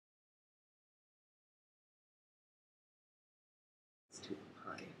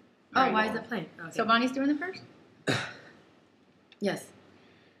Oh, why is it playing? Okay. So Bonnie's doing the first? Yes.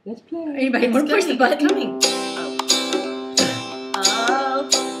 Let's play. Anybody want to push the button? Coming. Oh.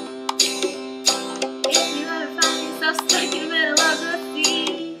 If you ever find yourself stuck in the middle of the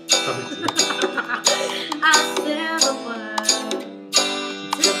sea, I'll sail the world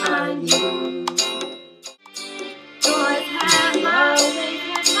to find you. Boys have my weight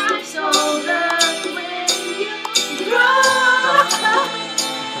and my shoulder when you grow.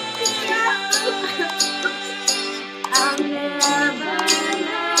 I'll never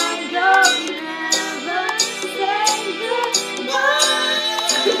let go, never say goodbye.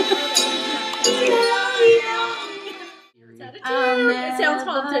 It sounds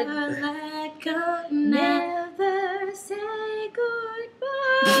haunted. Let go, never say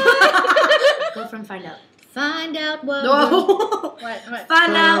goodbye. Go from find out. Find out what. No. What?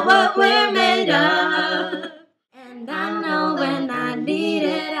 Find out what we're made of. And I know when I need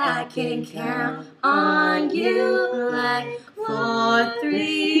it, I can count on you like 4,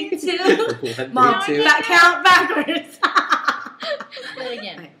 3, 2. Mom, count backwards. Say it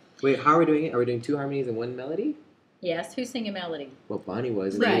again. Wait, how are we doing it? Are we doing 2 harmonies and 1 melody? Yes, who's singing melody? Well, Bonnie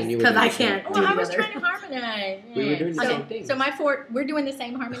was. And Right, then you were 'cause doing I the same. can't. Well, I was trying to harmonize. We were doing the so, same thing. So we're doing the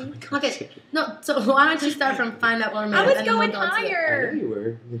same harmony? Okay, no, so why don't you start from find out what we're made I of? was and then going we'll go into I know higher. you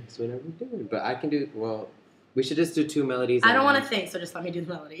were. That's what I'm doing. But I can do. Well, we should just do 2 melodies. I don't want to think, so just let me do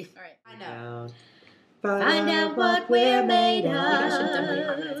the melody. All right. I know. Find out what we're made You guys should definitely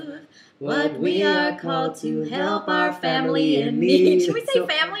harmonize on of. that. What we are called to help our family in need. Should we say So-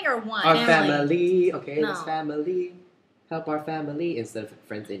 family or one? Our Family. family. Okay, No. that's family. Help our family instead of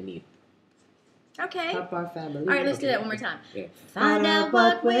friends in need. Okay. Help our family. All right, let's do Okay. that one more time. Yeah. Find out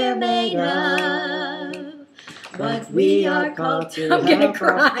what we're made of. What we are called to. I'm gonna help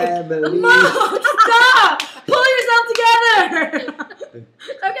our cry. family. Mom, stop! Pull yourself together!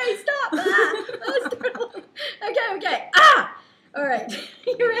 Okay, stop. Let's start over. Okay. Ah! All right.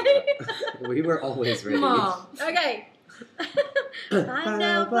 You ready? We were always ready. Mom. Okay. Find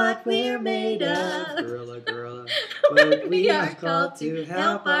out what we're made of. Gorilla. What we are called to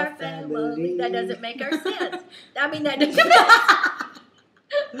help our family. That doesn't make our sense. I mean, that doesn't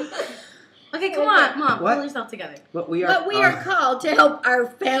Okay, come on, Mom. What? Pull yourself together. What we are. But we are called to help our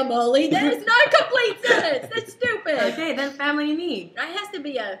family. That is not a complete sentence. That's stupid. Okay, then family you need. That has to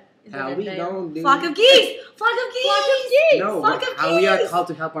be a. Is How it a we noun? gonna do? Flock of geese! Flock of geese! Flock of geese. No, Flock what, of how we are geese. called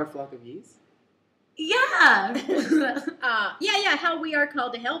to help our flock of geese? Yeah! Yeah. How we are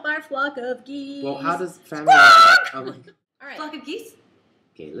called to help our flock of geese. Well, how does family? Squawk! Oh my. All right. Flock of geese?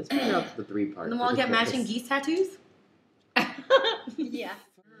 Okay, let's figure out the 3 parts. And then we'll all get matching geese tattoos? Yeah.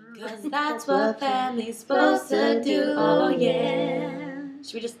 Cause that's what family's supposed to do. Oh yeah.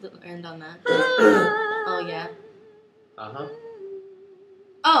 Should we just end on that? Oh yeah. Uh-huh.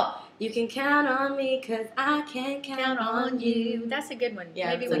 Oh, you can count on me cause I can count on you. That's a good one. Yeah,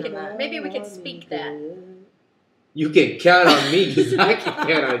 maybe it's we like can. that. Maybe we can speak that. You can count on me because I can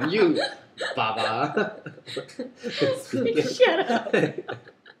count on you, Baba. Shut up. Hey,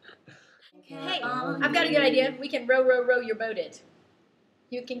 I've got a good idea. We can row your boat it.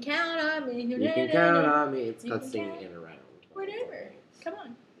 You can count on me. You can count on me. It's You called can singing count- in around. Whatever. Come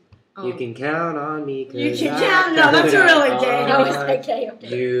on. You can count on me. 'Cause You can I count- no, that's count really on gay. No, it's okay.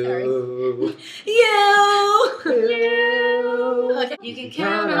 Sorry. You. You. Okay. You can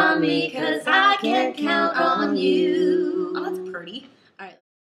count on me cause I can count on you. Oh, that's pretty.